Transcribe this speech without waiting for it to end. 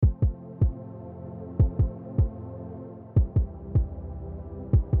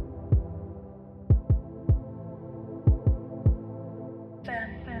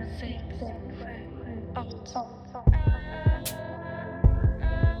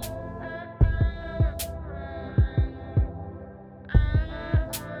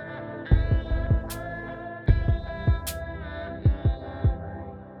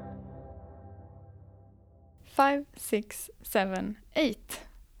5, 6, 7, 8.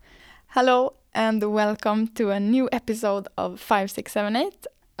 Hello and welcome to a new episode of 5, 6, 7, 8,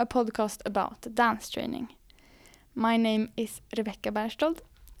 a podcast about dance training. My name is Rebecca Bergstad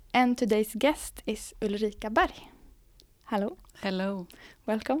and today's guest is Ulrika Berg. Hello. Hello.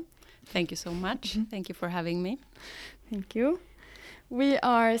 Welcome. Thank you so much. Thank you for having me. Thank you. We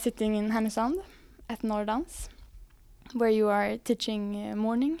are sitting in Härnösand at Norrdans, where you are teaching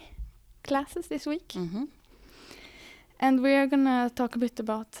morning classes this week. Mm-hmm. And we are going to talk a bit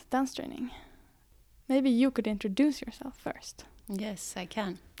about dance training. Maybe you could introduce yourself first. Yes, I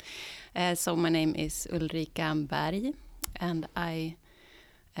can. So my name is Ulrika Berg and I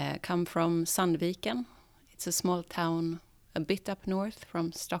come from Sandviken. It's a small town a bit up north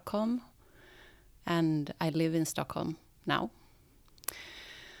from Stockholm. And I live in Stockholm now.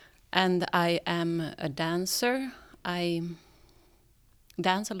 And I am a dancer. I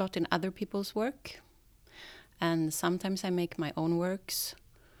dance a lot in other people's work. And sometimes I make my own works.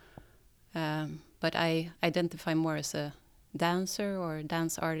 But I identify more as a dancer or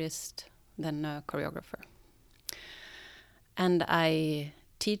dance artist than a choreographer. And I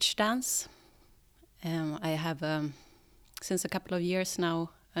teach dance. I have, since a couple of years now,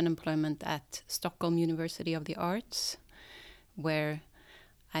 an employment at Stockholm University of the Arts, where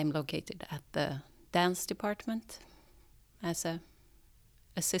I'm located at the dance department as a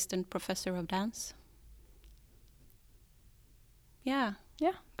assistant professor of dance. Yeah,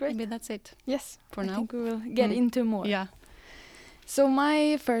 Great. maybe that's it. Yes, for I now. think we will get into more. Yeah. So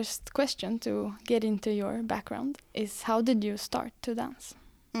my first question to get into your background is, how did you start to dance?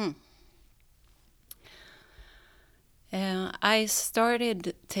 I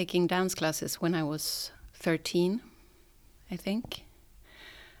started taking dance classes when I was 13, I think.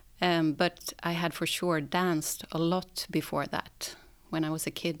 But I had for sure danced a lot before that. When I was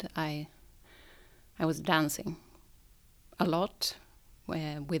a kid, I was dancing a lot.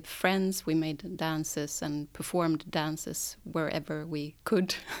 With friends, we made dances and performed dances wherever we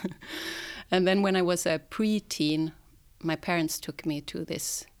could. And then when I was a preteen, my parents took me to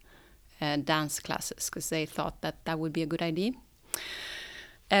this dance classes because they thought that would be a good idea.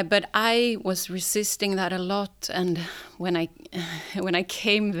 But I was resisting that a lot, and when I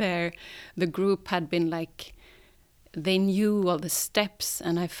came there, the group had been like, they knew all the steps,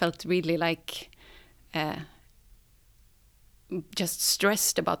 and I felt really like just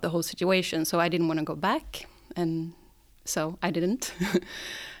stressed about the whole situation, so I didn't want to go back, and so I didn't.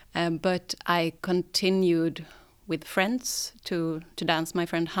 But I continued with friends to dance. My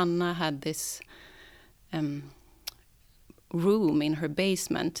friend Hanna had this room in her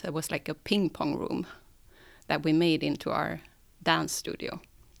basement. It was like a ping pong room that we made into our dance studio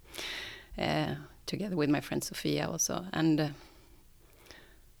together with my friend Sofia also. And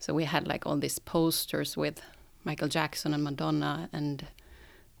so we had like all these posters with Michael Jackson and Madonna, and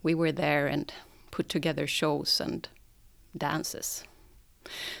we were there and put together shows and dances.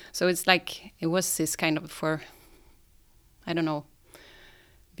 So it's like, it was this kind of, for, I don't know,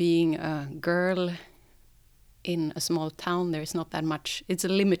 being a girl in a small town, there's not that much, it's a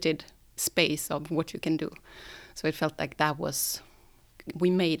limited space of what you can do. So it felt like that was,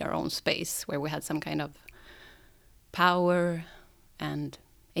 we made our own space where we had some kind of power and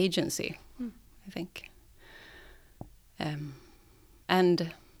agency, I think.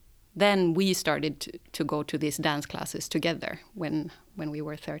 And then we started to go to these dance classes together when we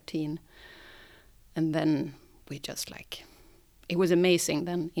were 13. And then we just like, it was amazing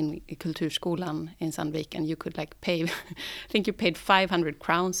then in Kulturskolan in Sandviken. You could like pay, I think you paid 500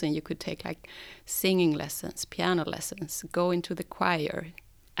 crowns and you could take like singing lessons, piano lessons, go into the choir,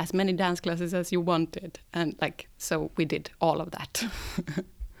 as many dance classes as you wanted. And like, so we did all of that.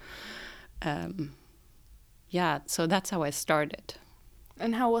 Yeah, so that's how I started.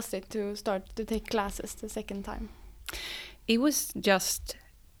 And how was it to start to take classes the second time? It was just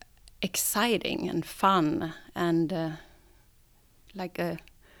exciting and fun and like a,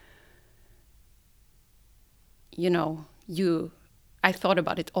 you know, I thought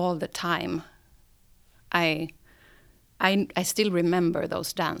about it all the time. I still remember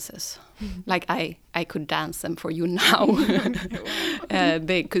those dances. Like I could dance them for you now.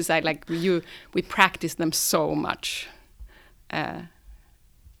 Because we practiced them so much. And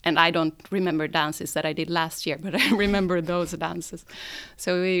I don't remember dances that I did last year, but I remember those dances.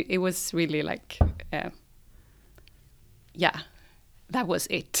 So it was really like, yeah, that was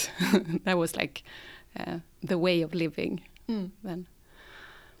it. That was like the way of living then.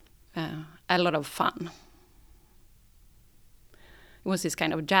 A lot of fun. It was this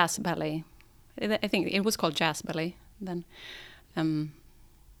kind of jazz ballet. I think it was called jazz ballet then.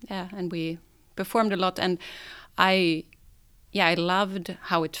 Yeah, and we performed a lot, and I loved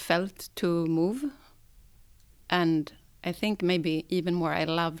how it felt to move, and I think maybe even more I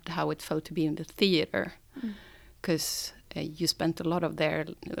loved how it felt to be in the theater, because you spent a lot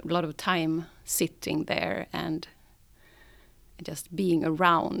of time sitting there and just being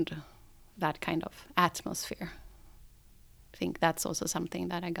around that kind of atmosphere. I think that's also something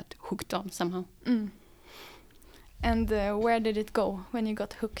that I got hooked on somehow. And where did it go when you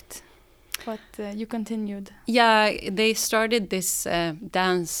got hooked? What you continued? Yeah, they started this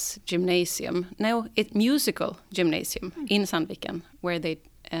dance gymnasium. No, musical gymnasium in Sandviken, where they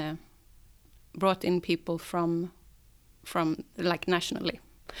brought in people from like nationally.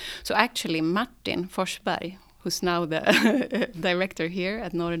 So actually, Martin Forsberg, who's now the director here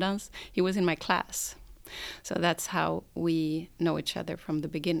at Norrdans, he was in my class. So that's how we know each other from the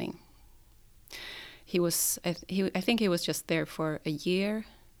beginning. I think he was just there for a year.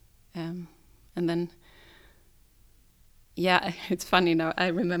 And then, yeah, it's funny now. I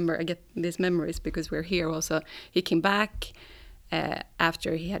remember, I get these memories because we're here also. He came back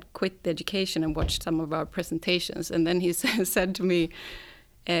after he had quit the education and watched some of our presentations. And then he said to me,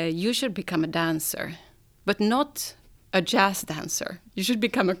 you should become a dancer, but not a jazz dancer. You should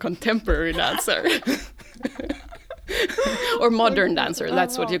become a contemporary dancer. Or modern dancer,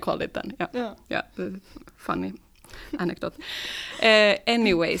 that's what you call it then. Yeah. Funny anecdote.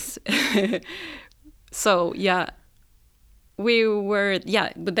 Anyways, so yeah,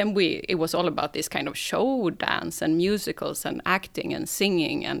 but then it was all about this kind of show dance and musicals and acting and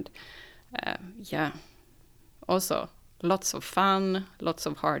singing and also lots of fun, lots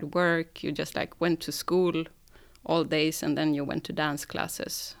of hard work. You just like went to school all days and then you went to dance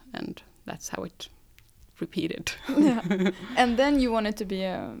classes, and that's how it repeated. Yeah. And then you wanted to be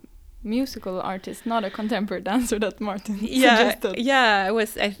a musical artist, not a contemporary dancer that Martin suggested. Yeah,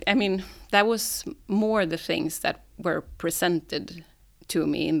 I mean, that was more the things that were presented to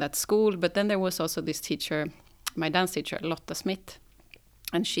me in that school. But then there was also this teacher, my dance teacher, Lotta Smith,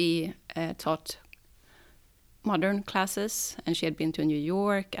 and she taught modern classes, and she had been to New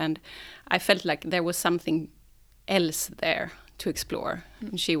York, and I felt like there was something else there to explore.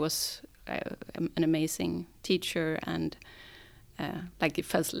 And she was an amazing teacher, and like it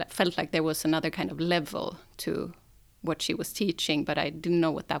felt like there was another kind of level to what she was teaching, but I didn't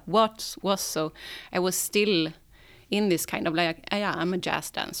know what that was. So I was still in this kind of like, I'm a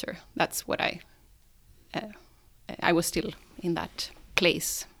jazz dancer. That's what I was still in that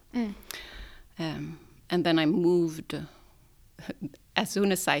place. And then I moved as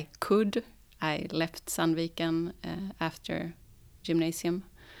soon as I could. I left Sandviken after gymnasium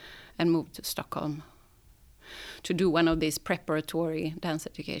and moved to Stockholm to do one of these preparatory dance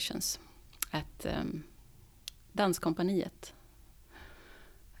educations at Danskompaniet.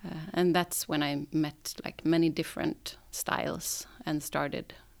 And that's when I met like many different styles and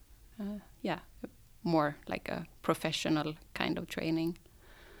started, more like a professional kind of training.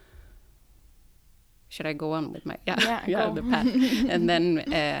 Should I go on with my the path? And then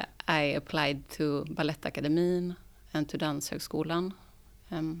I applied to Balettakademin and to Danshögskolan.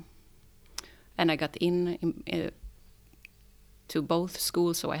 And I got in to both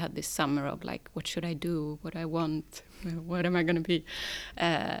schools, so I had this summer of like, what should I do? What I want? What am I going to be?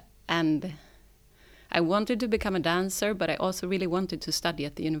 And I wanted to become a dancer, but I also really wanted to study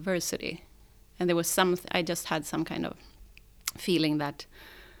at the university. And there was I just had some kind of feeling that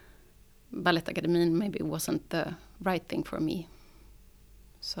Balettakademin maybe wasn't the right thing for me.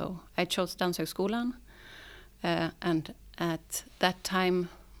 So I chose Danshögskolan, and at that time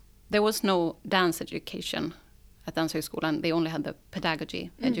there was no dance education at Danshögskolan. They only had the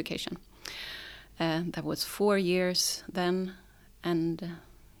pedagogy education. That was 4 years then, and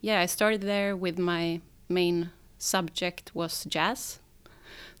I started there with my main subject was jazz.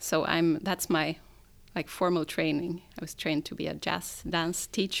 So that's my like formal training. I was trained to be a jazz dance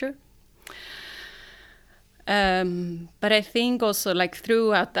teacher. But I think also like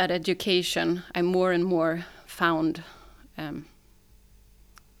throughout that education, I more and more found I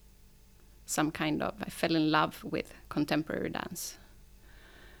fell in love with contemporary dance.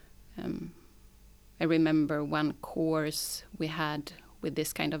 I remember one course we had with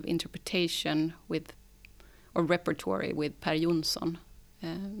this kind of interpretation or repertory with Per Jonsson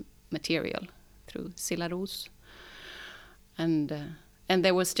material through Silla Ros. And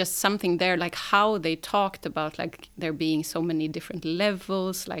there was just something there, like how they talked about like there being so many different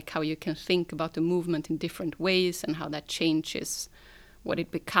levels, like how you can think about the movement in different ways and how that changes what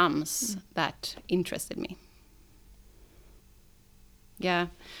it becomes. That interested me. Yeah.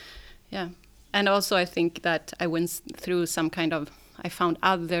 And also I think that I went through some kind of I found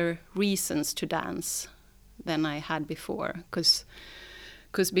other reasons to dance than I had before, because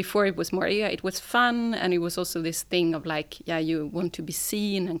before it was more, it was fun, and it was also this thing of like, you want to be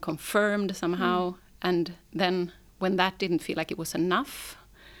seen and confirmed somehow. And then when that didn't feel like it was enough,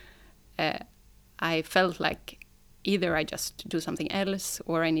 I felt like either I just do something else,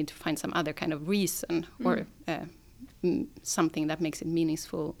 or I need to find some other kind of reason, or something that makes it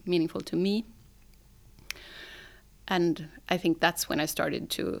meaningful to me. And I think that's when I started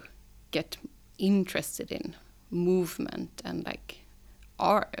to get interested in movement and like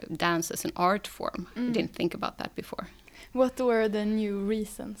dance as an art form. I didn't think about that before. What were the new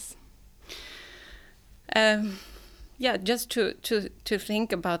reasons? Just to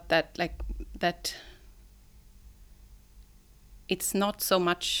think about that, like that it's not so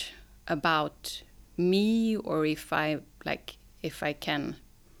much about me, or if I can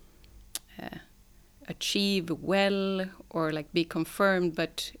achieve well or like be confirmed,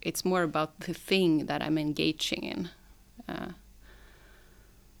 but it's more about the thing that I'm engaging in.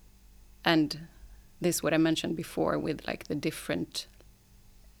 And this is what I mentioned before with like the different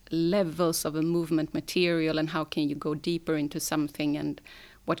levels of a movement material, and how can you go deeper into something, and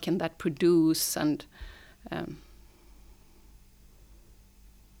what can that produce, and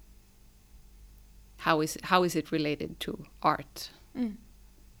how is it related to art?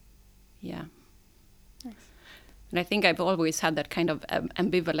 Yeah. Nice. And I think I've always had that kind of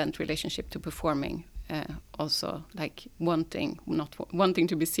ambivalent relationship to performing, also like wanting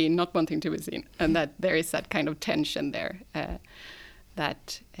to be seen, not wanting to be seen, and that there is that kind of tension there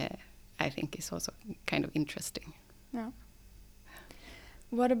that I think is also kind of interesting. Yeah.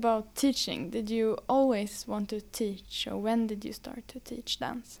 What about teaching? Did you always want to teach, or when did you start to teach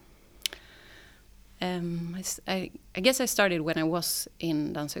dance? I guess I started when I was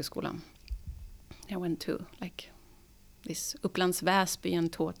in Danshögskolan. I went to like this Upplands Väsby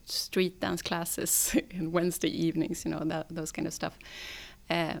and taught street dance classes in Wednesday evenings, those kind of stuff.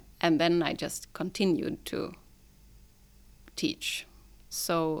 And then I just continued to teach.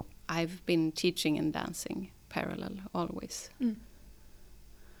 So I've been teaching and dancing parallel always.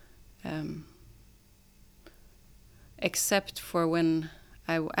 Except for when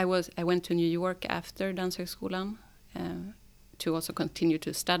I went to New York after Danshögskolan to also continue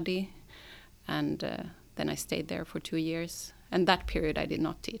to study, and then I stayed there for 2 years. And that period I did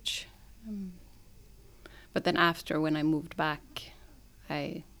not teach. But then after, when I moved back,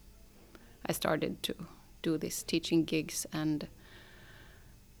 I started to do these teaching gigs, and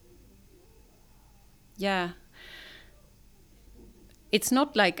it's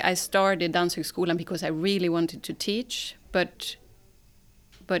not like I started Danshögskolan because I really wanted to teach, but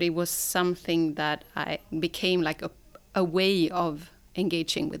it was something that I became like a way of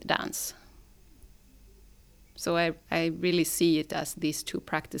engaging with dance. So I really see it as these two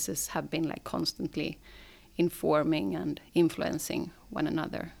practices have been like constantly informing and influencing one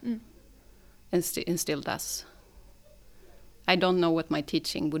another, and still does. I don't know what my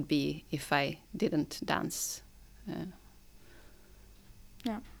teaching would be if I didn't dance.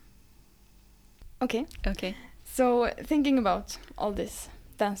 Yeah. Okay. Okay. So thinking about all this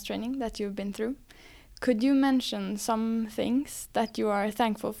dance training that you've been through, could you mention some things that you are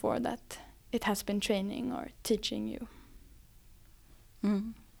thankful for that it has been training or teaching you?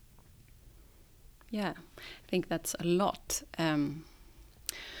 Yeah, I think that's a lot.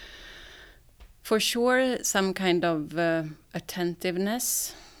 For sure, some kind of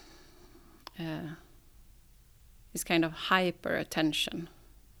attentiveness, is kind of hyper attention,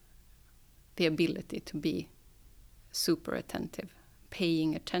 the ability to be super attentive,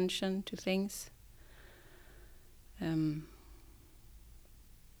 paying attention to things.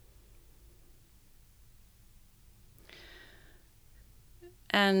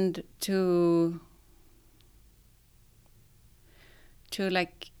 And to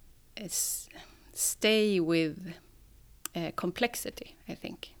like stay with complexity, I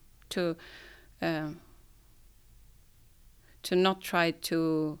think. To not try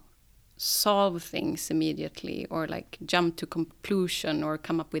to solve things immediately, or like jump to conclusion or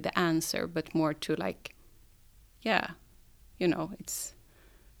come up with the answer, but more to like, it's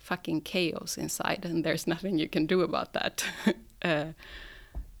fucking chaos inside, and there's nothing you can do about that.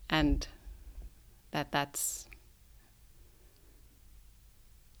 And that's,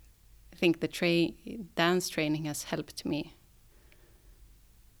 I think the dance training has helped me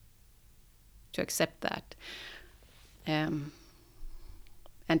to accept that, and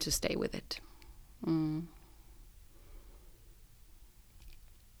to stay with it. And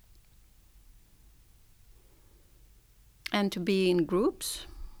to be in groups.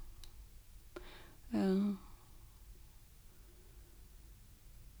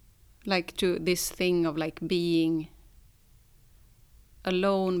 like to this thing of like being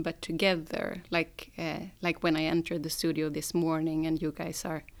alone but together, like when I entered the studio this morning and you guys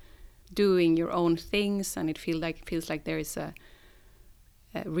are doing your own things, and it feels like there is a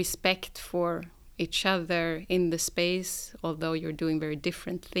respect for each other in the space, although you're doing very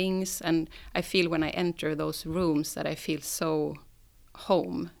different things. And I feel when I enter those rooms that I feel so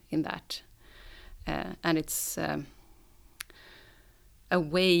home in that, and it's a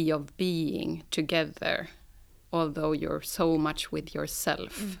way of being together, although you're so much with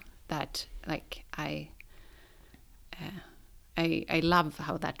yourself, that like I love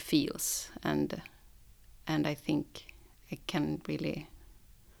how that feels, and I think I can really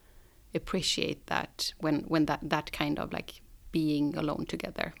appreciate that when that kind of like being alone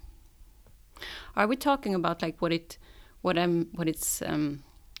together. Are we talking about like what it's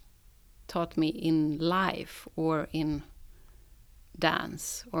taught me in life or in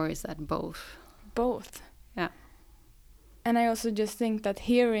dance, or is that both? Both. Yeah. And I also just think that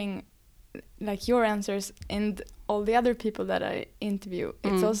hearing like your answers and all the other people that I interview,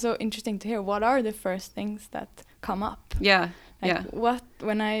 it's also interesting to hear what are the first things that come up. Yeah. Like yeah. what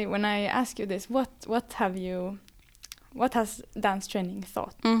when I ask you this, what has dance training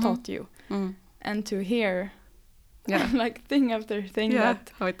taught you? And to hear like thing after thing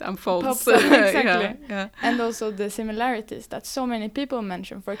that how it unfolds. Pops up, exactly. yeah. And also the similarities that so many people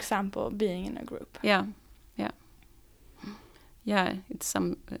mention, for example, being in a group. Yeah, it's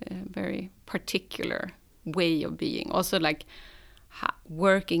some very particular way of being. Also, like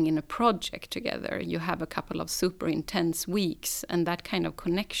working in a project together, you have a couple of super intense weeks, and that kind of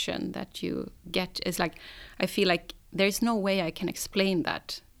connection that you get is like, I feel like there's no way I can explain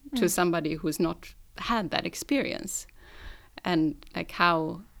that to somebody who's not had that experience. And like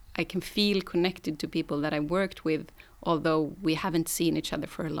how I can feel connected to people that I worked with, although we haven't seen each other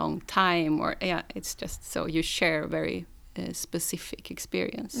for a long time, or it's just so you share very specific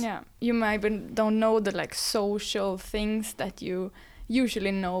experience. Yeah, you might don't know the like social things that you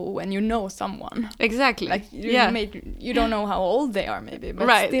usually know when you know someone. Exactly. Like you don't know how old they are maybe,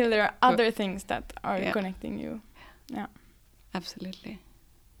 but still there are other things that are connecting you. Yeah, absolutely.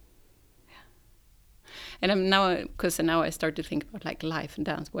 And I'm now, because now I start to think about like life and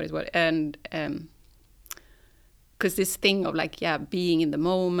dance, what is what, and because this thing of like being in the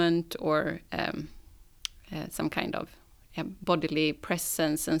moment, or some kind of bodily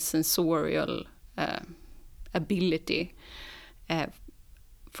presence and sensorial ability,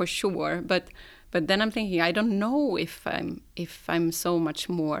 for sure. But then I'm thinking, I don't know if I'm so much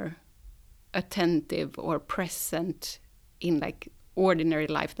more attentive or present in like ordinary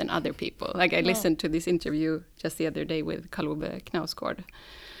life than other people. Like I listened to this interview just the other day with Karl-Ove Knausgård,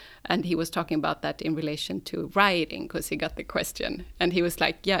 and he was talking about that in relation to writing, because he got the question, and he was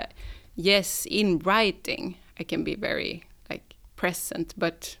like, yes, in writing I can be very like present,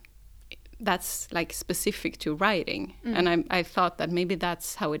 but that's like specific to writing. And I thought that maybe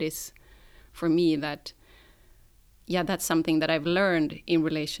that's how it is for me, that that's something that I've learned in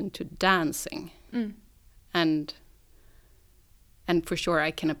relation to dancing. And for sure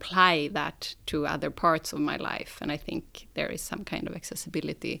I can apply that to other parts of my life, and I think there is some kind of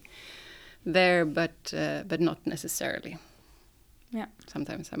accessibility there, but not necessarily. Yeah.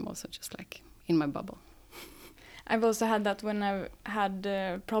 Sometimes I'm also just like in my bubble. I've also had that when I've had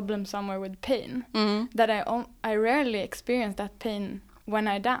problems somewhere with pain, that I rarely experience that pain when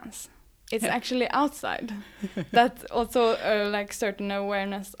I dance. It's actually outside. That's also like certain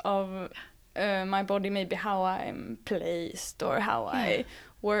awareness of my body, maybe how I'm placed or how I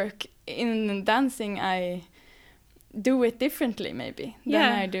work. In dancing, I do it differently maybe than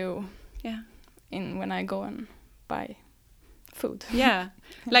I do when I go and buy food. Yeah,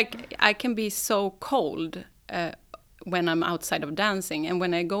 like I can be so cold when I'm outside of dancing, and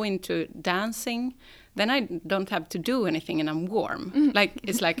when I go into dancing, then I don't have to do anything and I'm warm. Like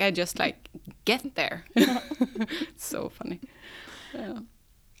it's like I just like get there. It's so funny.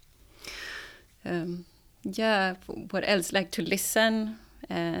 What else? Like to listen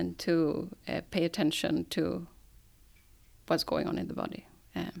and to pay attention to what's going on in the body.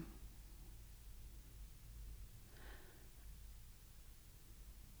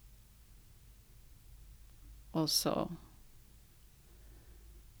 Also,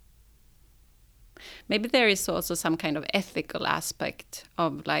 maybe there is also some kind of ethical aspect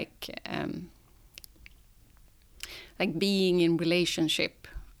of like being in relationship,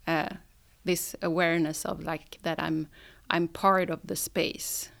 this awareness of like that I'm part of the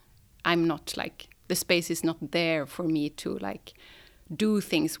space. I'm not like, the space is not there for me to like do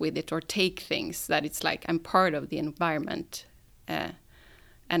things with it or take things, that it's like I'm part of the environment,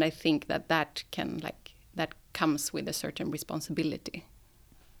 and I think that comes with a certain responsibility.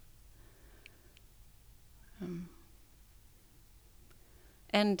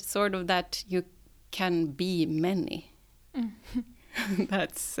 And sort of that you can be many.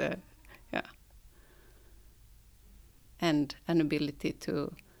 That's and an ability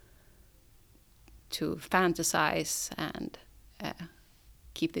to fantasize and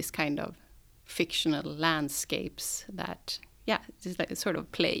keep this kind of fictional landscapes that it's like a sort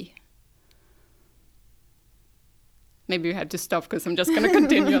of play. Maybe you have to stop because I'm just going to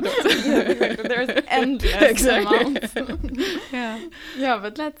continue. There's endless amounts. Yeah,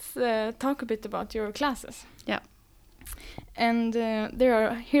 but let's talk a bit about your classes. Yeah. And there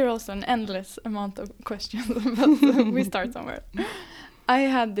are here also an endless amount of questions, but we start somewhere. I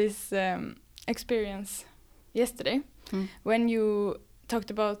had this experience yesterday when you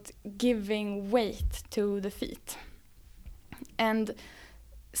talked about giving weight to the feet. And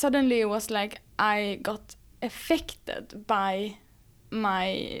suddenly it was like I got affected by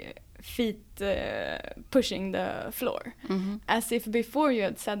my feet pushing the floor. As if before you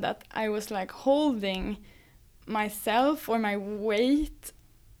had said that, I was like holding myself or my weight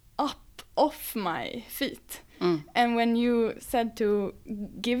up off my feet. And when you said to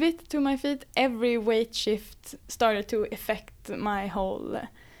give it to my feet, every weight shift started to affect my whole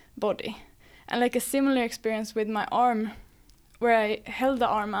body. And like a similar experience with my arm, where I held the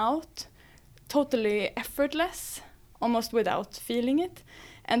arm out, totally effortless, almost without feeling it.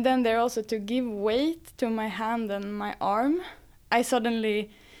 And then there also to give weight to my hand and my arm, I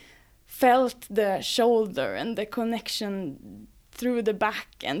suddenly felt the shoulder and the connection through the back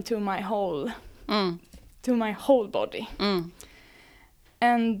and to my whole body.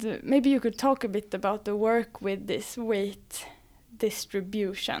 And maybe you could talk a bit about the work with this weight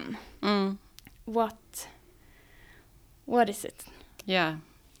distribution. What is it? Yeah.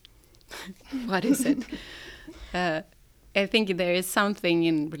 What is it? I think there is something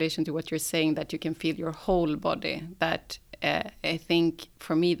in relation to what you're saying, that you can feel your whole body. That I think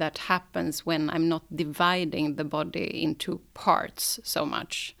for me that happens when I'm not dividing the body into parts so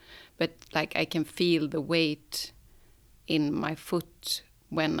much, but like I can feel the weight in my foot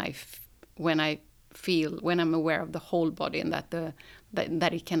when I'm aware of the whole body, and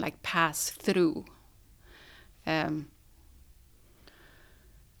that it can like pass through. And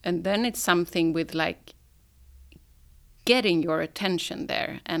then it's something with like getting your attention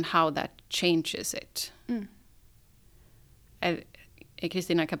there and how that changes it.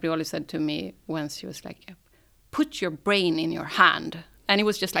 Christina Caprioli said to me once, she was like, put your brain in your hand. And it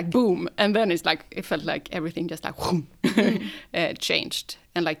was just like boom. And then it's like, it felt like everything just like whoom, changed.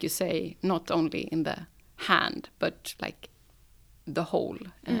 And like you say, not only in the hand, but like the whole.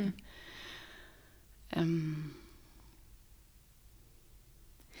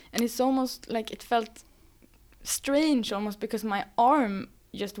 And it's almost like it felt strange almost because my arm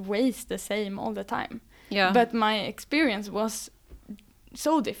just weighs the same all the time. Yeah. But my experience was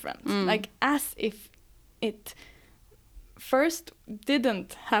so different. Like as if it first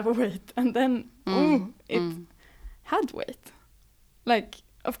didn't have a weight and then it had weight. Like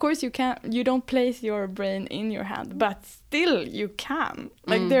of course you don't place your brain in your hand, but still you can.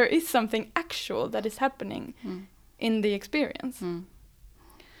 Like there is something actual that is happening in the experience.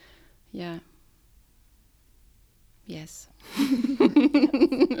 Yeah. Yes.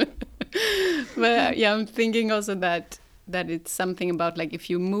 But yeah, I'm thinking also that it's something about like if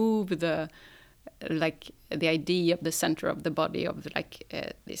you move the idea of the center of the body of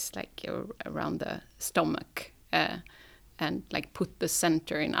this like around the stomach and like put the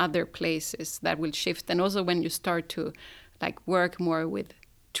center in other places, that will shift. And also when you start to like work more with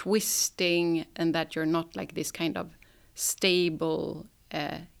twisting, and that you're not like this kind of stable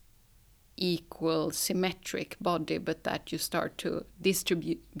equal symmetric body, but that you start to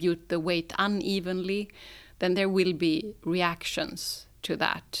distribute the weight unevenly, then there will be reactions to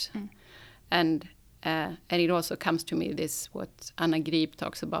that. And it also comes to me this what Anna Grip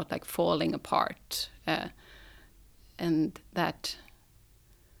talks about, like falling apart, and that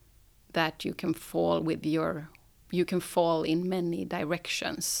you can fall in many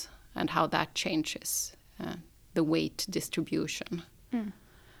directions, and how that changes the weight distribution.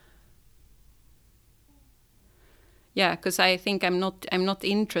 Yeah, because I think I'm not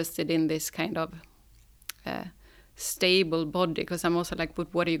interested in this kind of stable body, because I'm also like,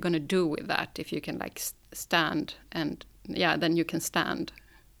 but what are you going to do with that if you can like stand, and then you can stand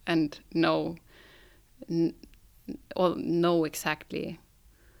and know exactly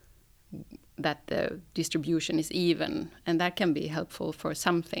that the distribution is even, and that can be helpful for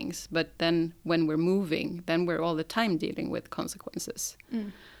some things. But then when we're moving, then we're all the time dealing with consequences.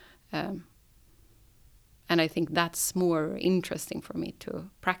 And I think that's more interesting for me to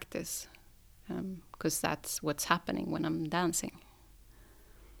practice, because that's what's happening when I'm dancing.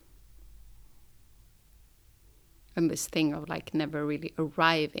 And this thing of like never really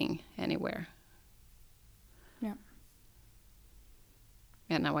arriving anywhere. Yeah.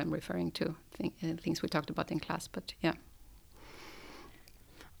 Yeah, now I'm referring to things we talked about in class, but yeah.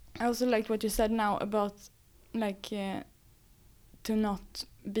 I also liked what you said now about like to not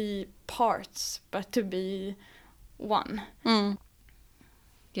be parts, but to be one.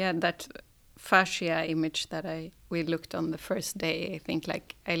 Yeah, that fascia image that we looked on the first day, I think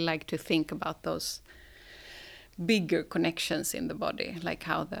I like to think about those bigger connections in the body, like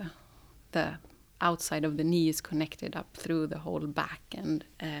how the outside of the knee is connected up through the whole back and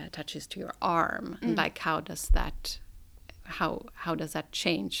touches to your arm. And like how does that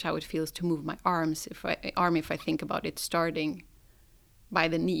change how it feels to move my arms if I think about it starting by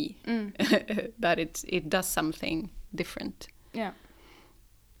the knee, that it does something different. Yeah.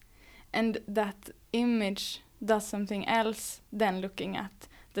 And that image does something else than looking at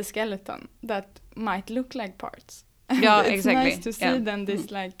the skeleton that might look like parts. Yeah, it's exactly. Nice to see then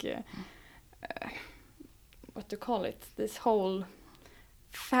this like what to call it, this whole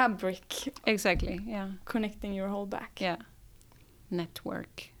fabric. Exactly. Yeah. Connecting your whole back. Yeah.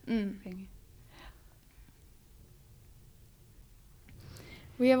 Network thing.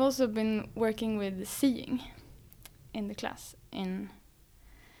 We have also been working with seeing in the class in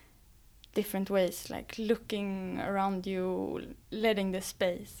different ways, like looking around you, letting the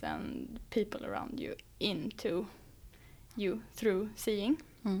space and people around you into you through seeing.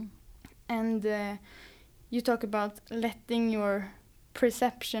 And you talk about letting your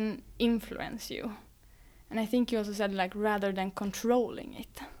perception influence you. And I think you also said like rather than controlling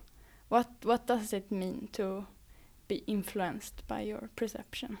it. What does it mean to be influenced by your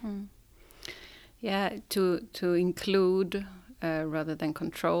perception? Yeah, to include rather than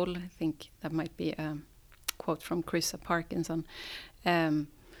control. I think that might be a quote from Chris Parkinson.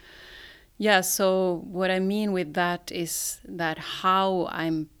 Yeah, so what I mean with that is that how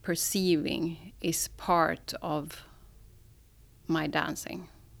I'm perceiving is part of my dancing,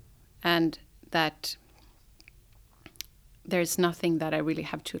 and that there's nothing that I really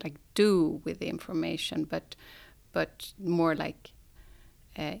have to like do with the information, but more like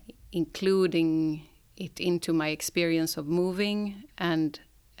including it into my experience of moving and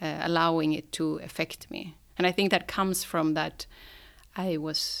allowing it to affect me. And I think that comes from that I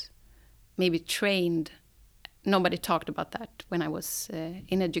was maybe trained. Nobody talked about that when I was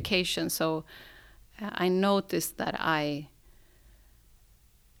in education. So I noticed that I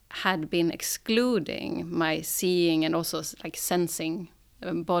had been excluding my seeing and also like sensing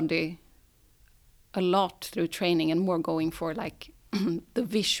body a lot through training, and more going for like the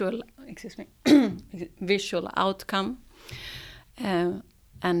visual, visual outcome. And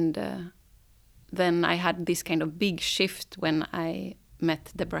then I had this kind of big shift when I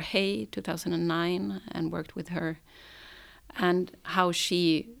met Deborah Hay 2009 and worked with her, and how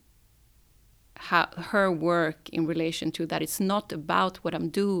her work in relation to that, it's not about what I'm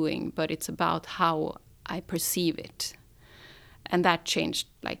doing, but it's about how I perceive it. And that changed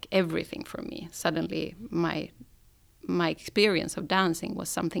like everything for me. Suddenly my experience of dancing was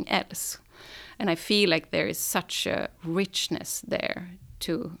something else. And I feel like there is such a richness there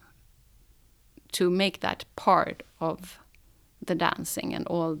to make that part of the dancing and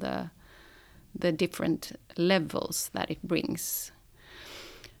all the different levels that it brings.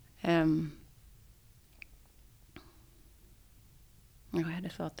 I had a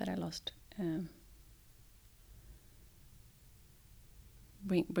thought that I lost.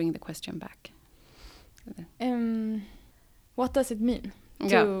 Bring the question back. What does it mean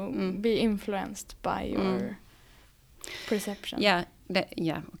to be influenced by your perception? Yeah.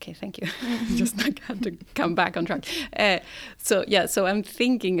 Okay, thank you. Just like had to come back on track. So I'm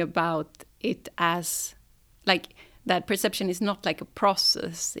thinking about it as like that perception is not like a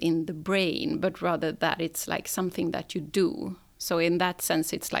process in the brain, but rather that it's like something that you do. So in that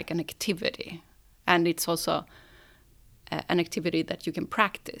sense, it's like an activity, and it's also an activity that you can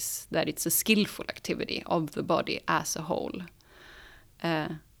practice, that it's a skillful activity of the body as a whole.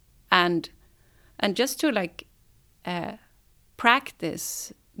 And just to like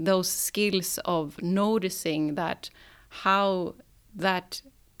practice those skills of noticing that how that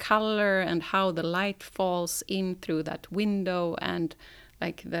color and how the light falls in through that window, and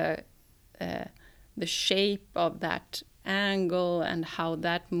like the shape of that angle and how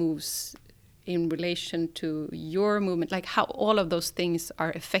that moves in relation to your movement, like how all of those things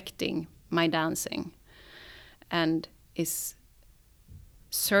are affecting my dancing and is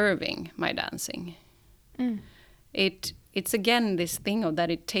serving my dancing. It's again this thing of that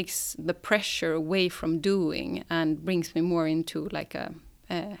it takes the pressure away from doing and brings me more into like a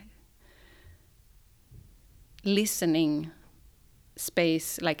listening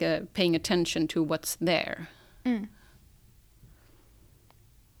space, like a paying attention to what's there. And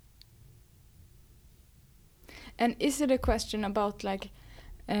is it a question about like,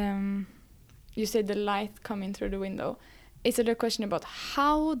 you say the light coming through the window, is it a question about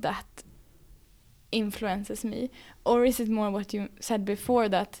how that influences me, or is it more what you said before,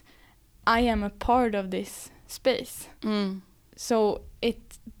 that I am a part of this space, so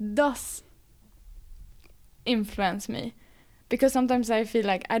it does influence me? Because sometimes I feel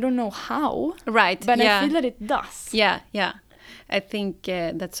like I don't know how, right? But yeah. I feel that it does. Yeah. I think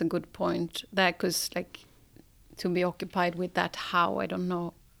that's a good point. That because like to be occupied with that how, I don't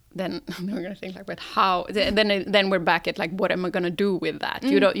know. Then we're gonna think like, but how? Then we're back at like, what am I gonna do with that?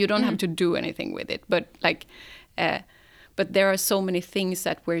 You don't have to do anything with it, but like, but there are so many things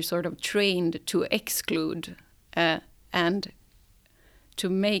that we're sort of trained to exclude, and to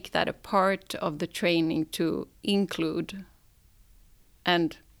make that a part of the training to include,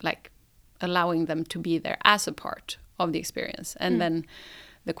 and like allowing them to be there as a part of the experience, and then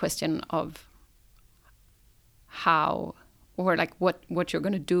the question of how. Or like what you're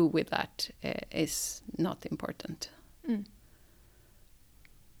going to do with that is not important.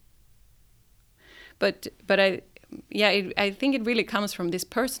 But I think it really comes from this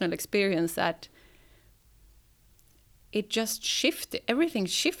personal experience that it just shifted. Everything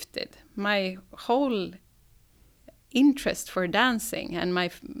shifted. My whole interest for dancing and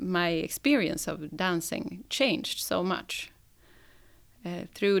my experience of dancing changed so much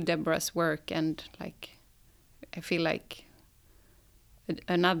through Deborah's work, and like I feel like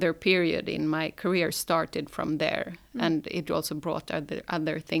another period in my career started from there, and it also brought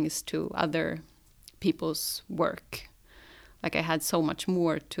other things to other people's work. Like I had so much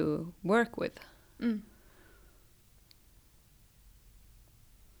more to work with.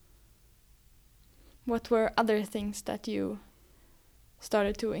 What were other things that you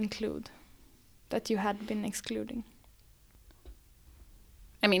started to include that you had been excluding?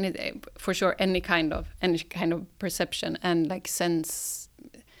 I mean, for sure, any kind of perception and like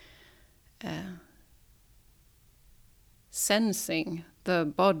sensing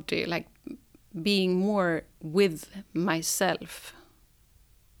the body, like being more with myself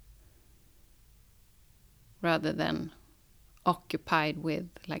rather than occupied with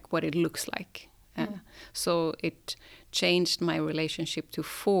like what it looks like. So it changed my relationship to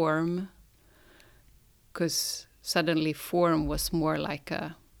form, because suddenly form was more like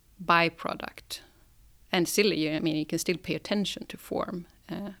a byproduct. And still, I mean, you can still pay attention to form,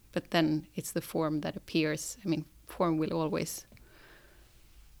 but then it's the form that appears. I mean, form will always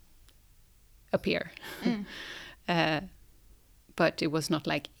appear. But it was not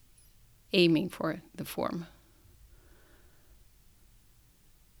like aiming for the form.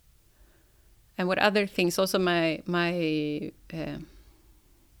 And what other things, also my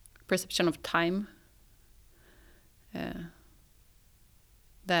perception of time,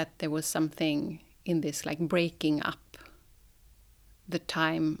 that there was something in this, like breaking up the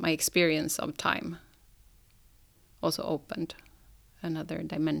time, my experience of time also opened another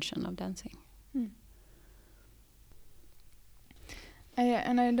dimension of dancing.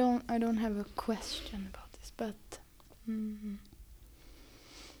 And I don't have a question about this, but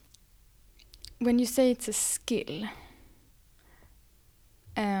when you say it's a skill,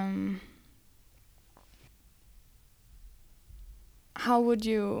 how would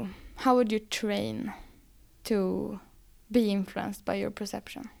you train to be influenced by your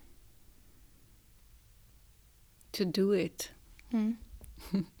perception? To do it.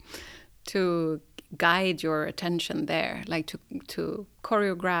 To guide your attention there, like to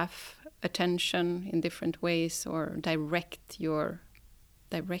choreograph attention in different ways, or direct your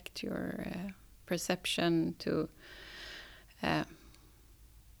perception to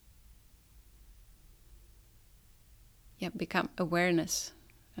become awareness.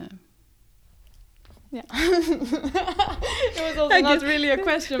 Yeah. It was also not really a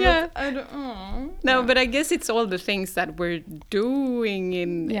question, but I don't. No, but I guess it's all the things that we're doing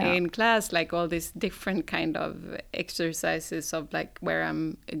in class, like all these different kind of exercises of like where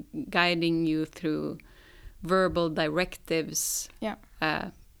I'm guiding you through verbal directives. Yeah.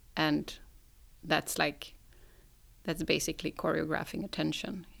 And that's basically choreographing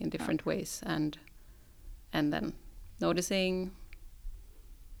attention in different ways, and then noticing,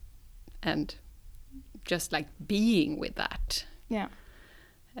 and just like being with that. Yeah.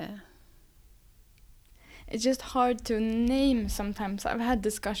 It's just hard to name sometimes. I've had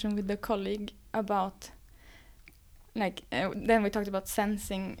discussion with a colleague about, like, then we talked about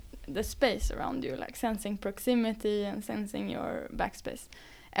sensing the space around you, like sensing proximity and sensing your backspace.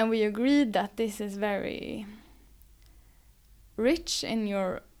 And we agreed that this is very rich in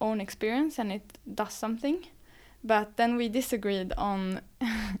your own experience and it does something. But then we disagreed on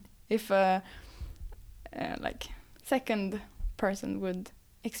if a like second person would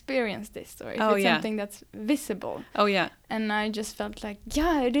experience this, or if it's something that's visible. Oh yeah. And I just felt like,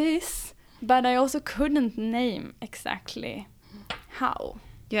 yeah, it is, but I also couldn't name exactly how.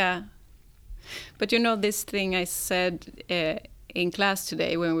 Yeah. But you know, this thing I said in class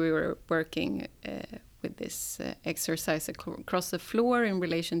today when we were working with this exercise across the floor in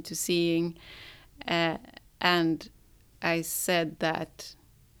relation to seeing, and I said that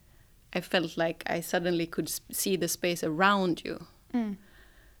I felt like I suddenly could see the space around you.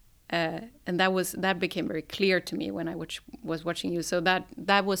 And that became very clear to me when I was watching you. So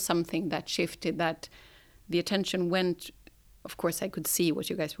that was something that shifted, that the attention went, of course I could see what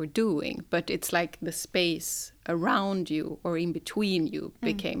you guys were doing, but it's like the space around you or in between you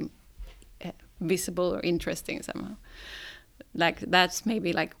became visible or interesting somehow. Like that's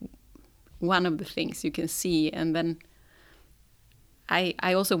maybe like one of the things you can see. And then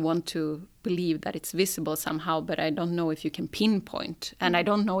I also want to believe that it's visible somehow, but I don't know if you can pinpoint. And I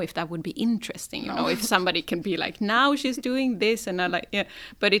don't know if that would be interesting, you know, if somebody can be like, now she's doing this, and I like, yeah.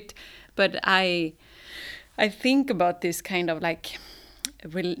 But I think about this kind of like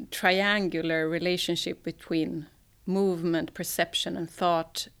triangular relationship between movement, perception, and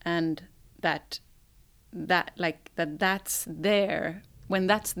thought, and that's there. When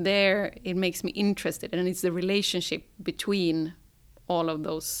that's there, it makes me interested, and it's the relationship between all of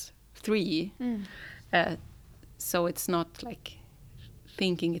those three. So it's not like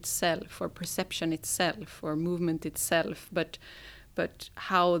thinking itself or perception itself or movement itself, but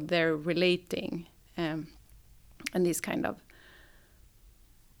how they're relating, and these kind of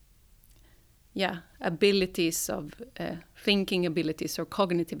abilities of thinking abilities or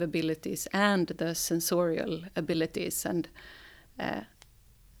cognitive abilities and the sensorial abilities, and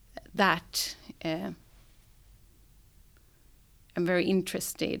that I'm very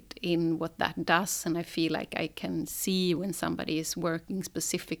interested in what that does, and I feel like I can see when somebody is working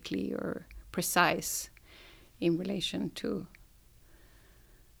specifically or precise in relation to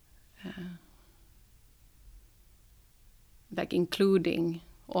like including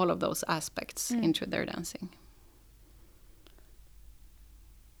all of those aspects into their dancing.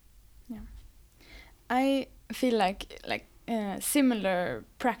 Yeah, I feel like similar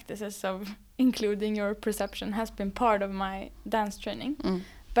practices of including your perception has been part of my dance training,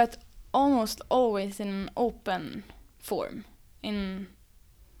 but almost always in an open form, in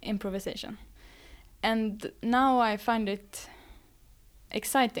improvisation. And now I find it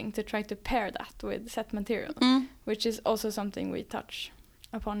exciting to try to pair that with set material, which is also something we touch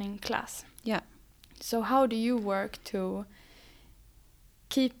upon in class. Yeah. So how do you work to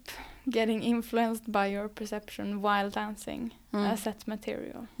keep getting influenced by your perception while dancing a set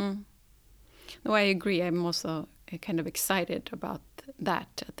material? No, I agree. I'm also kind of excited about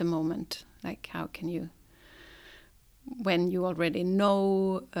that at the moment. Like, how can you, when you already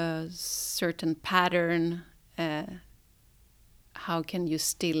know a certain pattern, how can you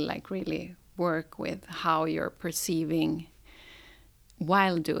still like really work with how you're perceiving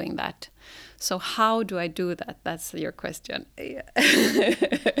while doing that? So how do I do that? That's your question.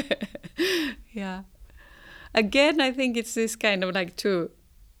 Yeah. Again, I think it's this kind of like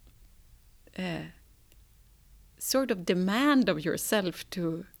sort of demand of yourself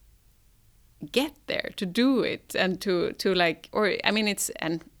to get there, to do it, and to like, or I mean,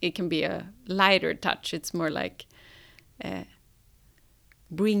 and it can be a lighter touch. It's more like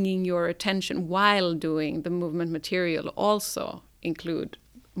bringing your attention while doing the movement material. Also include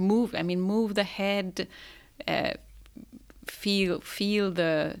move the head, feel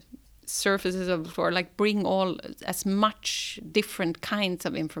the surfaces of the floor, like bring as much different kinds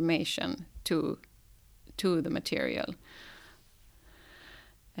of information to the material.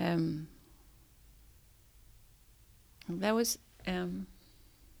 That was I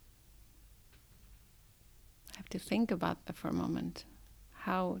have to think about that for a moment.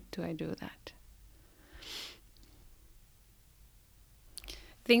 How do I do that? I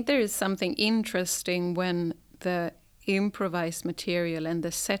think there is something interesting when the improvised material and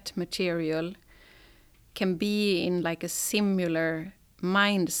the set material can be in like a similar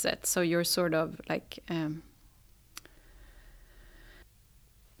mindset. So you're sort of like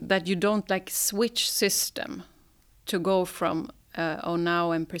that you don't like switch system to go from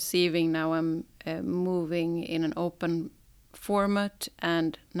now I'm perceiving, now I'm moving in an open format,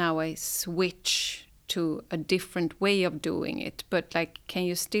 and now I switch to a different way of doing it. But like, can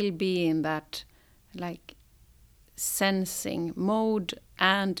you still be in that like sensing mode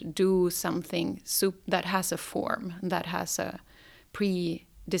and do something that has a form, that has a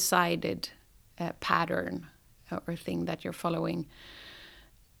pre-decided pattern or thing that you're following?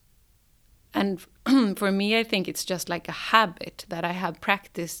 And for me, I think it's just like a habit that I have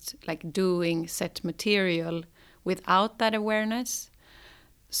practiced, like doing set material without that awareness.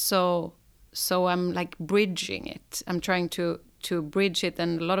 So I'm like bridging it. I'm trying to bridge it,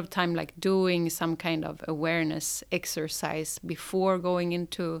 and a lot of time like doing some kind of awareness exercise before going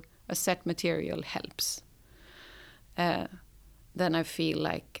into a set material helps. Then I feel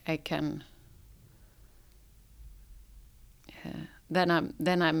like I can.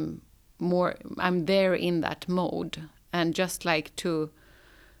 I'm there in that mode, and just like to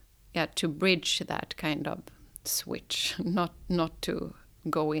bridge that kind of switch, not to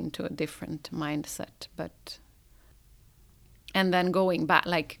go into a different mindset, but and then going back,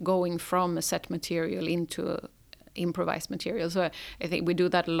 like going from a set material into improvised material. So I think we do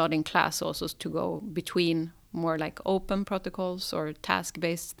that a lot in class also, to go between more like open protocols or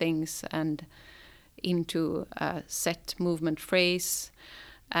task-based things and into a set movement phrase,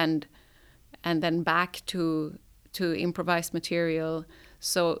 and then back to improvised material.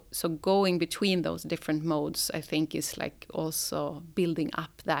 So going between those different modes, I think, is like also building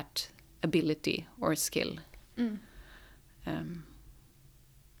up that ability or skill.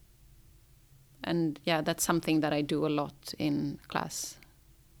 And yeah, that's something that I do a lot in class,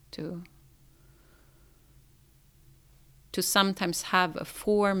 to sometimes have a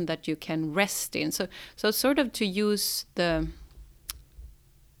form that you can rest in. So sort of to use the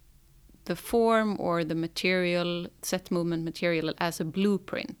form or the material, set movement material, as a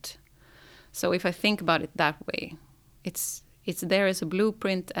blueprint. So if I think about it that way, it's there as a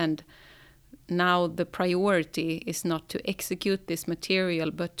blueprint, and now the priority is not to execute this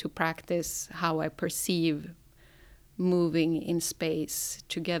material, but to practice how I perceive moving in space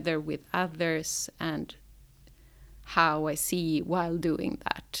together with others, and how I see while doing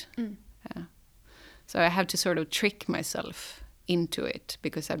that. So I have to sort of trick myself into it,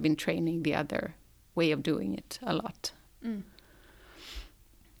 because I've been training the other way of doing it a lot.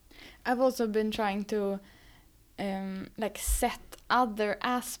 I've also been trying to like set other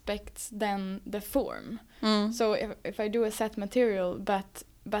aspects than the form. So if I do a set material, but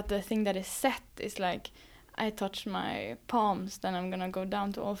the thing that is set is like, I touch my palms, then I'm gonna go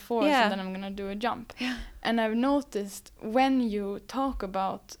down to all fours, and then I'm gonna do a jump. And I've noticed when you talk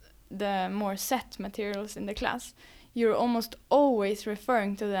about the more set materials in the class, you're almost always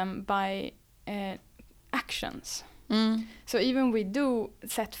referring to them by actions. So even we do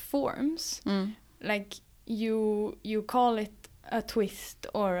set forms, like you call it a twist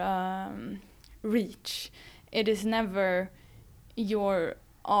or a reach. It is never your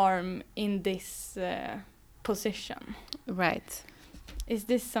arm in this position. Right. Is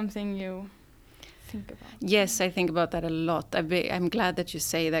this something you think about? Yes, I think about that a lot. I'm glad that you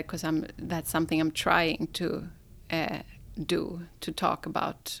say that, because that's something I'm trying to do, to talk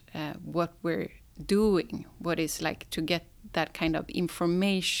about what we're doing, what is like to get that kind of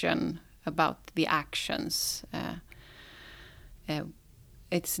information about the actions.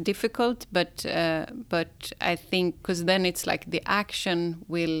 It's difficult, but I think, because then it's like the action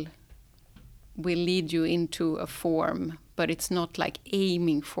will lead you into a form, but it's not like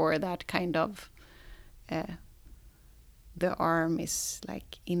aiming for that kind of the arm is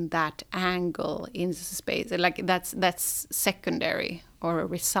like in that angle in space. Like that's secondary or a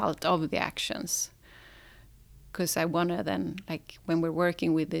result of the actions. Because I want to then, like when we're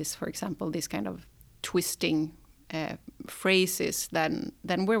working with this, for example, this kind of twisting phrases, then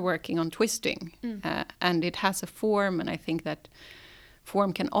we're working on twisting. And it has a form, and I think that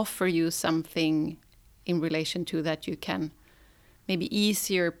form can offer you something in relation to that. You can maybe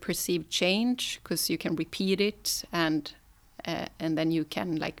easier perceive change, because you can repeat it, and then you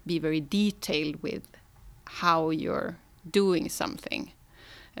can like be very detailed with how you're doing something.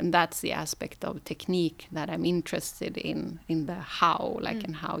 And that's the aspect of technique that I'm interested in the how, like,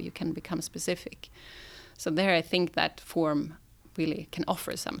 and how you can become specific. So there I think that form really can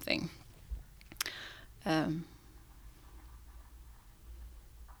offer something.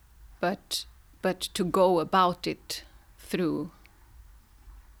 But to go about it through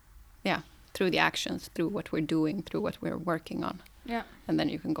the actions, through what we're doing, through what we're working on. Yeah. And then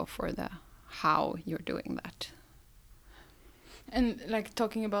you can go for the how you're doing that. And like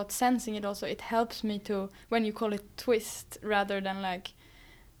talking about sensing it also, it helps me to, when you call it twist rather than like,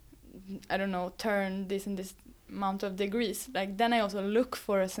 I don't know, turn this and this amount of degrees, like then I also look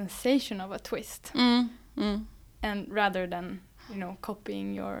for a sensation of a twist. And rather than, you know,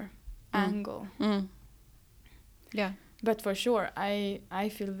 copying your angle. Yeah. But for sure, I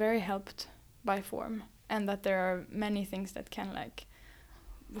feel very helped by form, and that there are many things that can like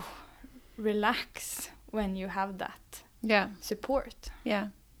relax when you have that support. Yeah,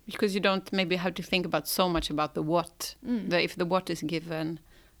 because you don't maybe have to think about so much about the what. If the what is given,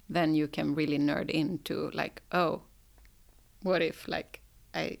 then you can really nerd into like, oh, what if like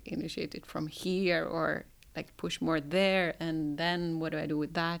I initiate it from here, or like push more there, and then what do I do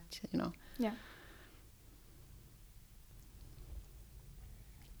with that, you know? Yeah.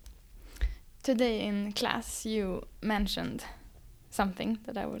 Today in class you mentioned something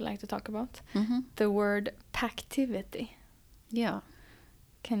that I would like to talk about. The word pactivity. Yeah.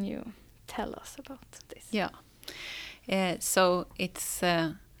 Can you tell us about this? Yeah. So it's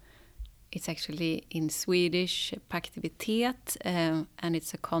actually in Swedish paktivitet, and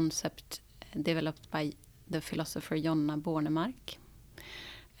it's a concept developed by the philosopher Jonna Bornemark.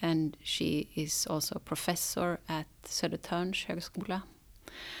 And she is also a professor at Södertörns högskola.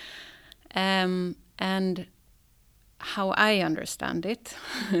 And how I understand it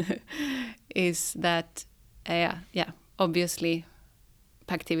is that, obviously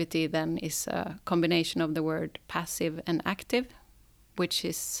pactivity then is a combination of the word passive and active, which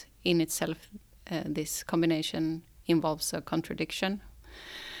is in itself, this combination involves a contradiction.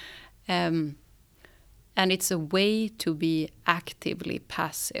 And it's a way to be actively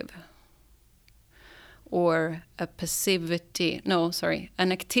passive, or an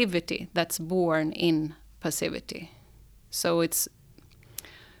activity that's born in passivity. So it's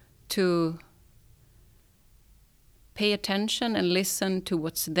to pay attention and listen to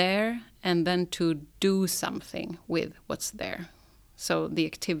what's there, and then to do something with what's there. So the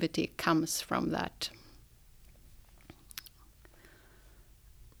activity comes from that,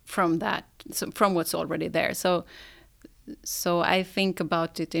 from what's already there. So I think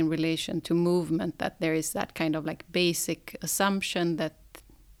about it in relation to movement, that there is that kind of like basic assumption that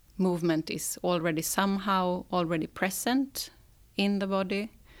movement is already somehow already present in the body.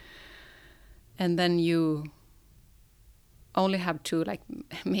 And then you only have to like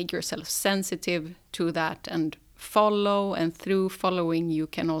make yourself sensitive to that and follow, and through following you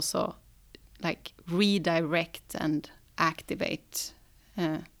can also like redirect and activate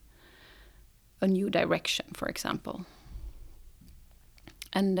a new direction, for example.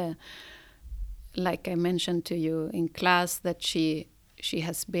 And like I mentioned to you in class, that she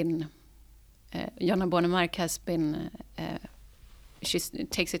has been, Jonna Bornemark has been, she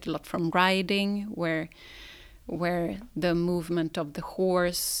takes it a lot from riding, where the movement of the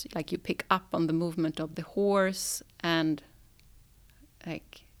horse, like you pick up on the movement of the horse and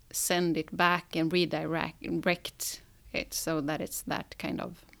like send it back and redirect it, so that it's that kind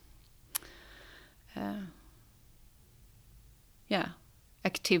of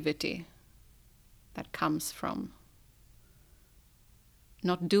activity that comes from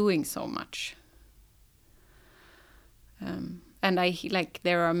not doing so much. And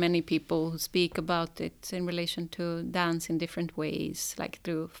there are many people who speak about it in relation to dance in different ways, like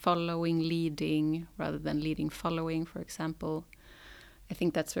through following, leading, rather than leading, following, for example. I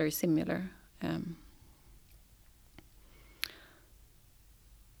think that's very similar.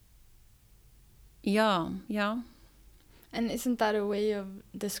 Yeah. And isn't that a way of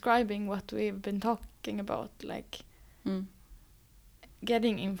describing what we've been talking about, like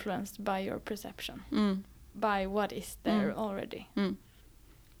getting influenced by your perception, by what is there already?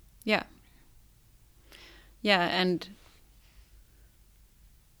 Yeah, and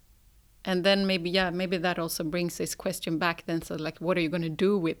then maybe that also brings this question back then. So like, what are you going to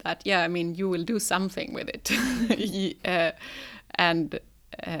do with that? Yeah, I mean, you will do something with it.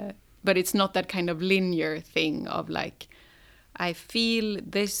 But it's not that kind of linear thing of like, I feel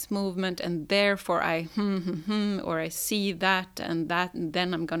this movement and therefore I or I see that, and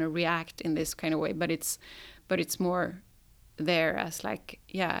then I'm going to react in this kind of way. But it's more there as like,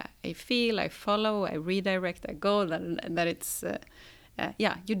 I feel, I follow, I redirect, I go, that it's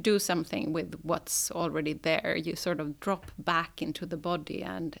you do something with what's already there. You sort of drop back into the body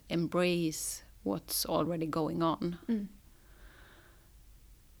and embrace what's already going on.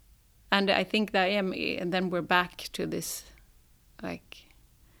 And I think that, and then we're back to this like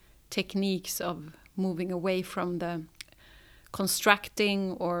techniques of moving away from the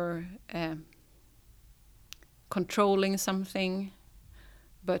constructing or controlling something,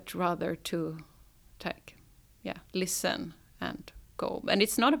 but rather to listen and go. And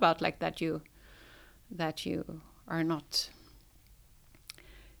it's not about like that you are not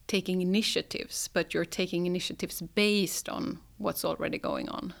taking initiatives, but you're taking initiatives based on what's already going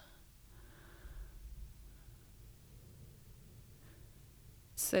on.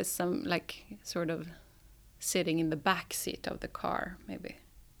 So some like sort of sitting in the back seat of the car, maybe.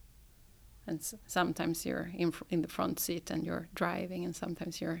 And sometimes you're in the front seat and you're driving, and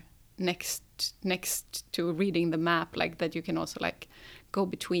sometimes you're next to reading the map, like that. You can also like go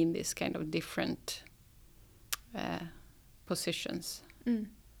between these kind of different positions.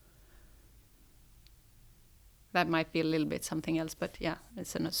 That might be a little bit something else, but yeah,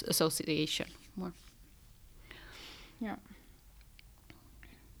 it's an association more. Yeah.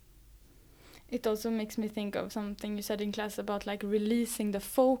 It also makes me think of something you said in class about like releasing the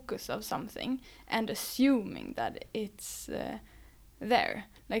focus of something and assuming that it's there.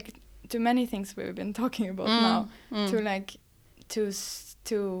 Like to many things we've been talking about now, to like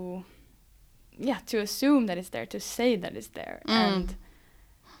to assume that it's there, to say that it's there, and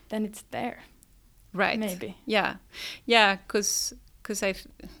then it's there. Right. Maybe. Yeah, because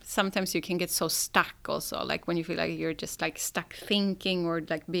sometimes you can get so stuck also, like when you feel like you're just like stuck thinking or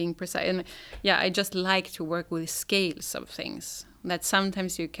like being precise. And yeah, I just like to work with scales of things, that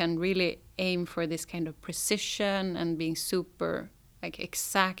sometimes you can really aim for this kind of precision and being super like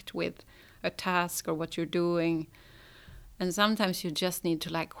exact with a task or what you're doing. And sometimes you just need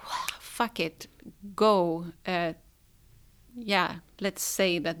to like, fuck it, go. Let's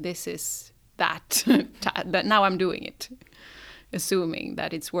say that this is that, that now I'm doing it, assuming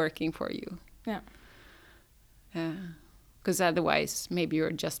that it's working for you. Yeah. Because otherwise, maybe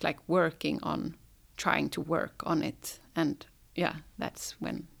you're just like trying to work on it. And yeah, that's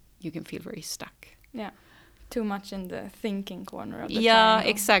when you can feel very stuck. Yeah. Too much in the thinking corner of the triangle.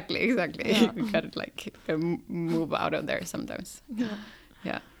 Exactly. Yeah. You gotta like move out of there sometimes.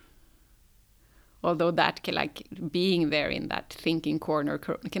 Yeah. Although that can, like being there in that thinking corner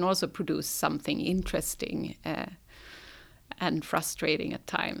can also produce something interesting and frustrating at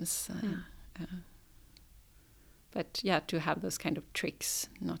times. But yeah, to have those kind of tricks,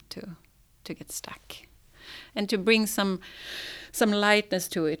 not to get stuck, and to bring some lightness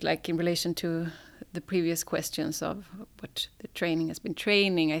to it, like in relation to the previous questions of what the training has been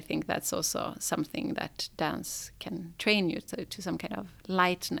training. I think that's also something that dance can train you to some kind of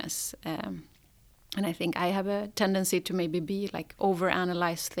lightness. And I think I have a tendency to maybe be like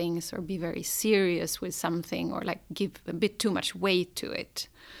overanalyze things or be very serious with something or like give a bit too much weight to it.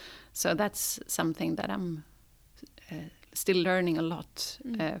 So that's something that I'm still learning a lot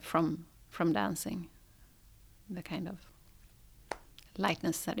from dancing, the kind of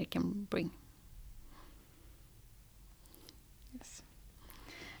lightness that it can bring. Yes.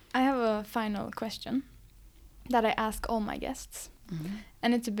 I have a final question that I ask all my guests,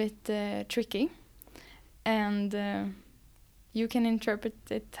 and it's a bit tricky. And you can interpret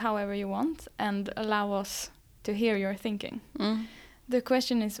it however you want and allow us to hear your thinking. The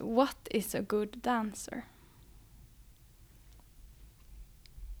question is, what is a good dancer?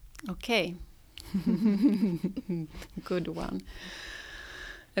 Okay. Good one.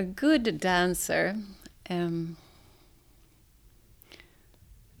 A good dancer, I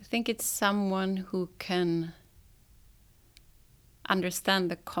think it's someone who can understand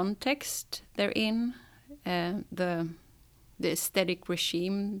the context they're in, the aesthetic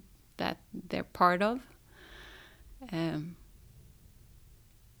regime that they're part of,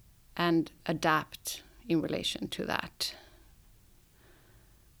 and adapt in relation to that.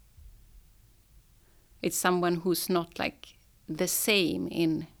 It's someone who's not like the same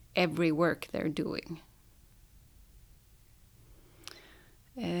in every work they're doing.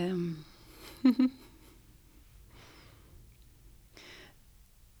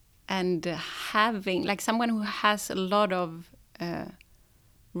 And having like someone who has a lot of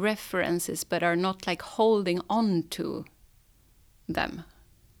references but are not like holding on to them,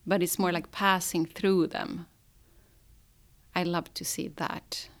 but it's more like passing through them. I love to see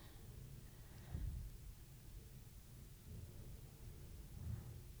that.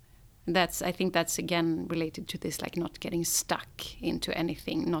 I think that's again related to this, like not getting stuck into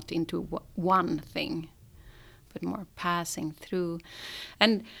anything, not into one thing, but more passing through.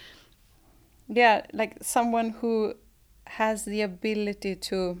 And yeah, like someone who has the ability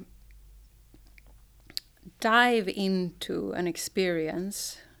to dive into an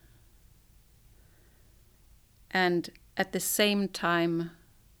experience and at the same time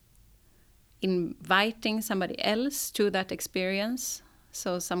inviting somebody else to that experience.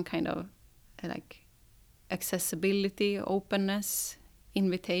 So some kind of like accessibility, openness,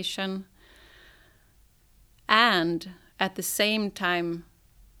 invitation. And at the same time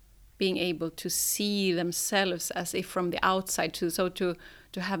being able to see themselves as if from the outside, to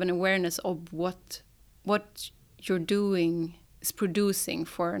have an awareness of what you're doing is producing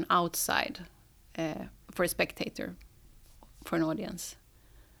for an outside, for a spectator, for an audience.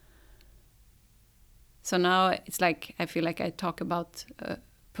 So now it's like I feel like I talk about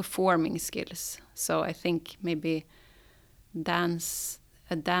performing skills. So I think maybe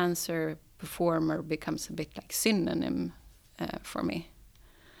a dancer performer becomes a bit like synonym for me.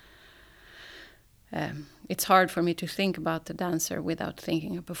 It's hard for me to think about the dancer without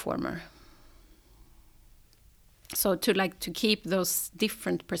thinking a performer. So to keep those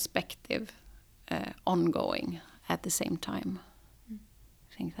different perspective ongoing at the same time,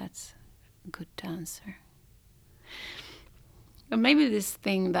 I think that's a good dancer. Or maybe this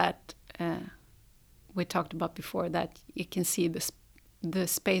thing that we talked about before, that you can see the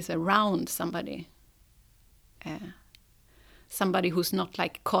space around somebody. Somebody who's not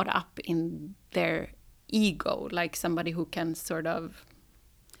like caught up in their ego, like somebody who can sort of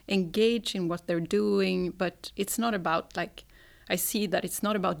engage in what they're doing, but it's not about like, I see that it's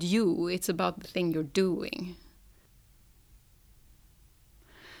not about you, it's about the thing you're doing.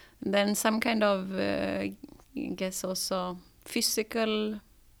 And then some kind of, I guess also physical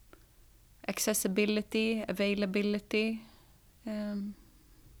accessibility, availability.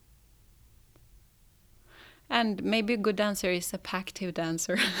 And maybe a good dancer is a active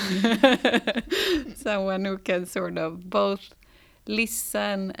dancer. Someone who can sort of both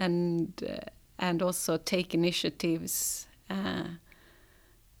listen and also take initiatives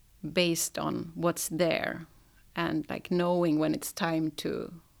based on what's there, and like knowing when it's time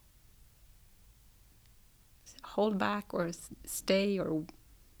to hold back or stay or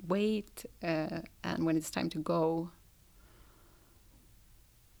wait, and when it's time to go.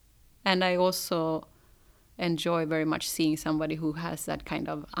 And I also enjoy very much seeing somebody who has that kind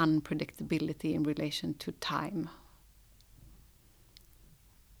of unpredictability in relation to time.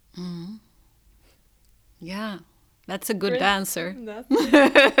 Yeah, that's a good dancer.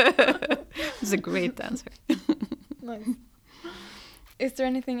 It's a great dancer. Nice. Is there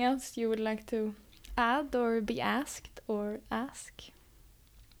anything else you would like to add or be asked or ask?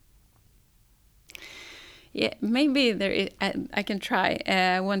 Yeah, maybe there is, I can try.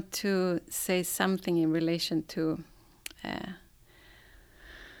 I want to say something in relation to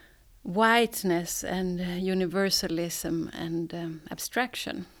whiteness and universalism and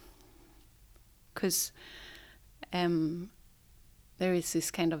abstraction. Because there is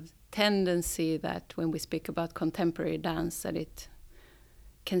this kind of tendency that when we speak about contemporary dance, that it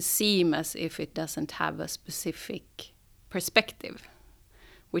can seem as if it doesn't have a specific perspective,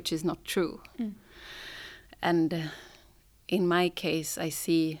 which is not true. And in my case, I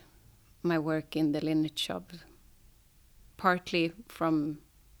see my work in the lineage of partly from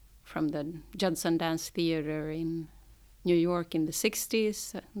the Judson Dance Theater in New York in the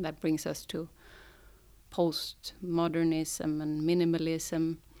 60s. That brings us to postmodernism and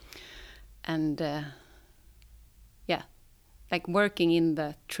minimalism. And yeah, like working in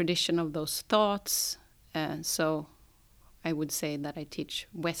the tradition of those thoughts. So I would say that I teach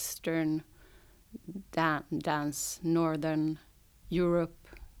Western dance, Northern Europe,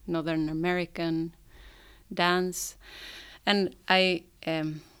 Northern American dance, and I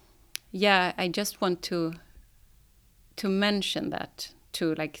just want to mention that,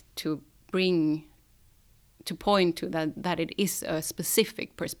 to point to that it is a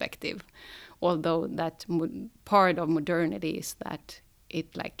specific perspective, although that part of modernity is that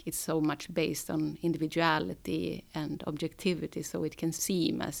it's so much based on individuality and objectivity, so it can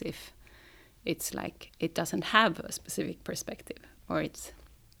seem as if it's like it doesn't have a specific perspective, or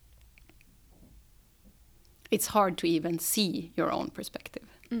it's hard to even see your own perspective.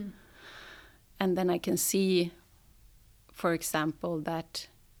 And then I can see, for example, that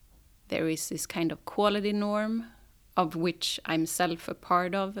there is this kind of quality norm of which I'm self a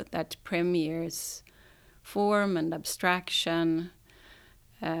part of, that premieres form and abstraction,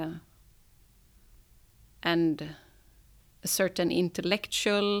 and a certain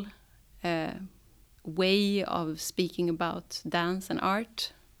intellectual way of speaking about dance and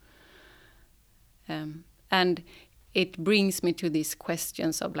art. And it brings me to these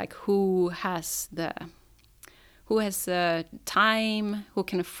questions of like who has time, who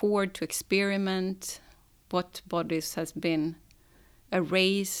can afford to experiment, what bodies has been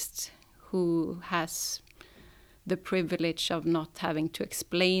erased, who has the privilege of not having to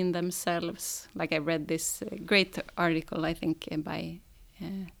explain themselves. Like I read this great article, I think, by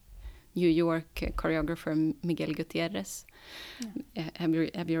New York choreographer Miguel Gutierrez. Yeah.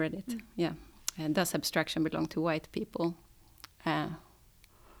 Have you read it? Yeah. does abstraction belong to white people?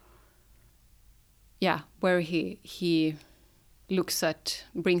 Where he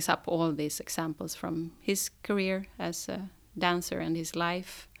brings up all these examples from his career as a dancer and his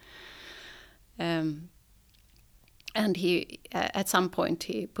life. And he, at some point,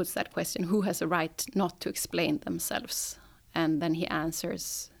 he puts that question, who has a right not to explain themselves? And then he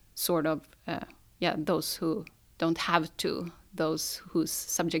answers sort of, those who don't have to, those whose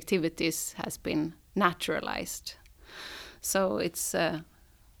subjectivities has been naturalized. So it's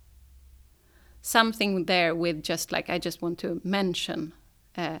something there with just like, I just want to mention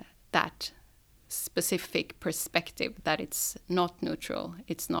that specific perspective, that it's not neutral,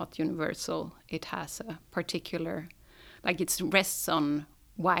 it's not universal, it has a particular, like it rests on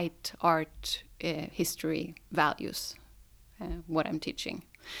white art, history, values, what I'm teaching.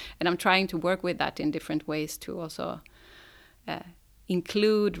 And I'm trying to work with that in different ways to also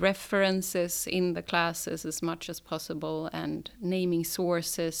include references in the classes as much as possible, and naming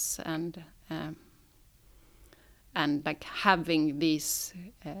sources, and like having these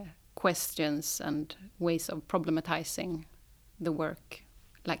questions and ways of problematizing the work,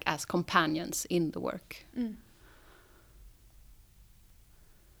 like as companions in the work.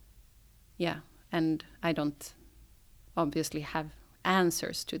 Yeah, and I don't obviously have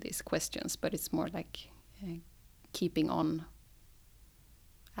answers to these questions, but it's more like keeping on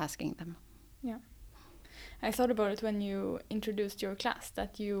asking them. Yeah. I thought about it when you introduced your class,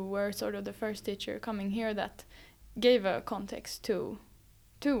 that you were sort of the first teacher coming here that gave a context to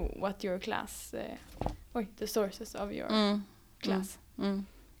what your class, the sources of your class. Yeah.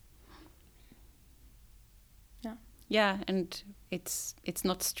 Yeah, and it's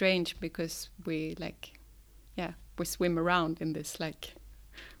not strange because we swim around in this like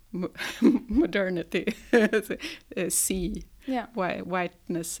modernity sea,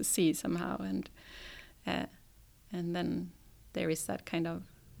 whiteness sea somehow, and then there is that kind of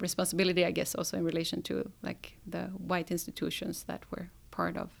responsibility, I guess, also in relation to like the white institutions that we're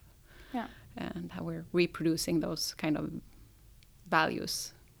part of, and how we're reproducing those kind of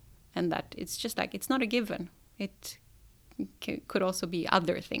values, and that it's just like it's not a given. It could also be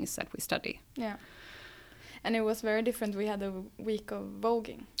other things that we study. Yeah. And it was very different. We had a week of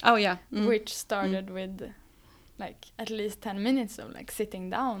voguing. Oh yeah. Which started with like at least 10 minutes of like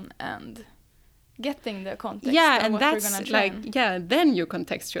sitting down and getting the context of what we're gonna train. Then you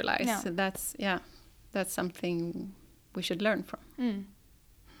contextualize. Yeah. So that's something we should learn from.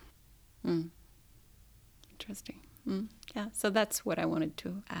 Interesting. Yeah, so that's what I wanted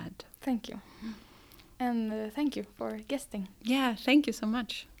to add. Thank you. And thank you for guesting. Yeah, thank you so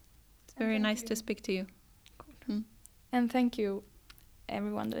much. It's very nice to speak to you. Cool. And thank you,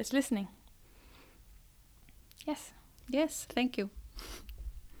 everyone that is listening. Yes. Yes, thank you.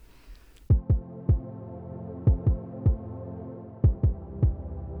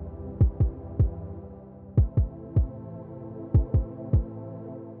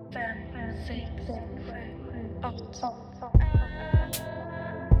 Fem, sex, sju, åtta.